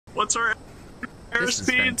What's our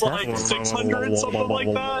airspeed? Like 600, something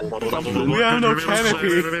like that? We have no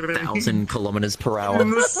canopy. 1,000 kilometers per hour.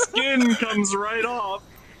 And the skin comes right off.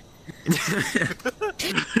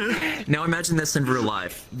 Now imagine this in real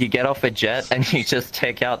life. You get off a jet and you just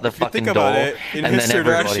take out the fucking Think door, about it. In and history, then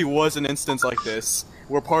there everybody... actually was an instance like this,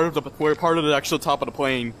 where part of the actual top of the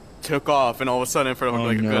plane took off, and all of a sudden, for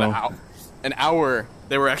like a good an hour,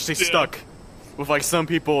 they were actually stuck with like some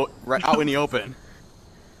people right out in the open.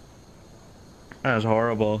 That's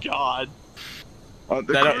horrible. God.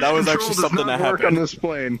 That was actually something that happened on this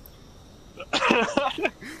plane.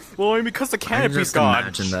 Well, I mean, because the I can canopy's just gone.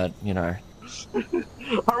 imagine that, you know.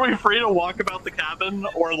 Are we free to walk about the cabin,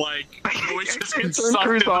 or like, are we just get Turn sucked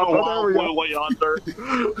cruise into the off. wild There we way yonder?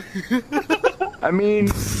 I mean,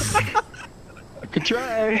 I could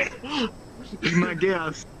try. Be my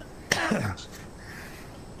guess.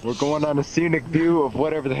 We're going on a scenic view of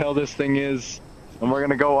whatever the hell this thing is, and we're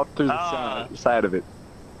gonna go up through the side of it.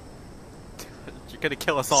 You're gonna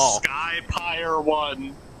kill us all. Sky Pyre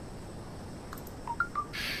 1.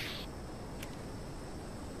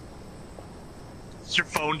 Is your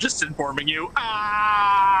phone just informing you?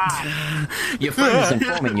 Ah! Your phone is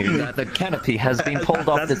informing you that the canopy has been pulled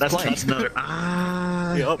off this plane. That's another.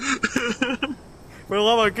 Yep. For the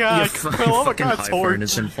love of God, for the love of God,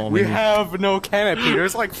 Torch, we have no canopy.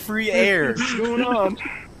 There's like free air. What's going on?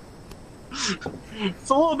 It's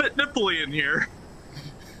a little bit nipply in here.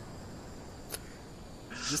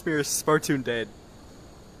 Just mere Spartoon dead.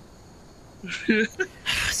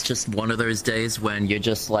 It's just one of those days when you're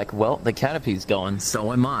just like, well, the canopy's gone,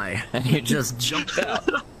 so am I. And you just jump out.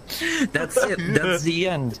 That's it. That's the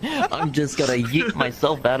end. I'm just gonna yeet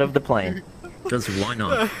myself out of the plane. Because why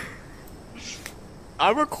not?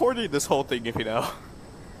 I'm recording this whole thing, if you know.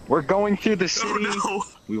 We're going through the city. Oh no!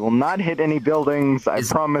 We will not hit any buildings. I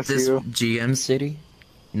promise this you. GM City?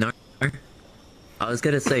 No. I was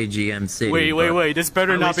gonna say GM City. Wait. This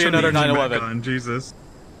better not be another 9/11. Jesus.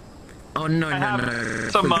 Oh no.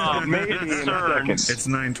 Some Maybe in a second. concerns. It's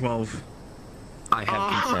 9/12. I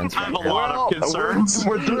have concerns I have right a now. lot of concerns.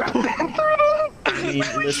 We're driving through them. I mean,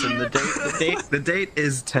 listen, the date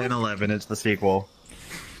is 10/11. It's the sequel.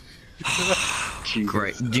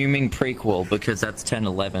 Great. Do you mean prequel? Because that's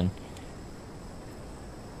 10/11.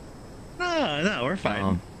 No, we're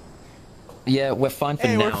fine. Yeah, we're fine for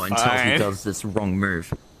Hey, we're now until he fine. does this wrong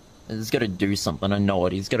move. He's gotta do something. I know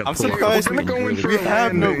it. He's gotta I'm pull it surprised off We're going really for we a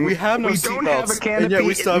have no landing. we have no We don't have a seatbelts, canopy. and yet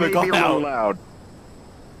we still It haven't may be gone a little out. loud.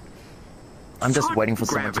 I'm just waiting for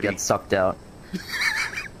someone to gravity. get sucked out.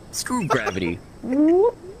 Screw gravity.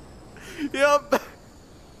 Yep.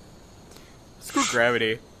 Screw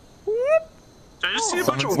gravity. Did I just see a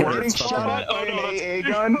bunch of Someone's gonna words get pop shot up? Oh By no, an that's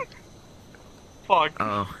AA gun. fuck.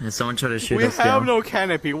 Oh, is someone trying to shoot We us have down? no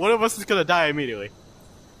canopy. One of us is gonna die immediately.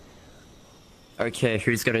 Okay,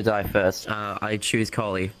 who's gonna die first? I choose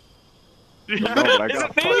Collie. Oh, but I Is got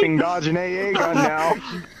it me? fucking dodge an AA gun now.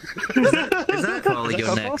 Is that Collie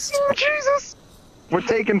go next? Oh, Jesus! We're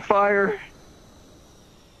taking fire.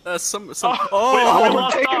 Some. Oh, Oh, wait, We're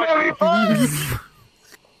taking heavy fire.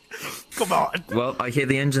 come on. Well, I hear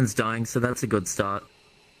the engine's dying, so that's a good start.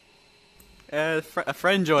 A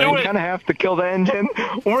friend Do joined. it. Gonna have to kill the engine.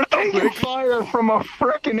 We're taking fire from a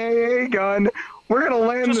frickin' AA gun. We're gonna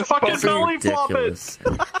land Just this fucking puppy. belly flop it. Ridiculous.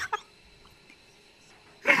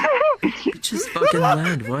 Just fucking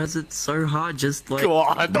land. Why is it so hard? Just like Go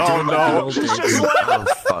on. do Oh it like the no. old days. Just Oh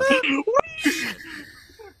fuck. What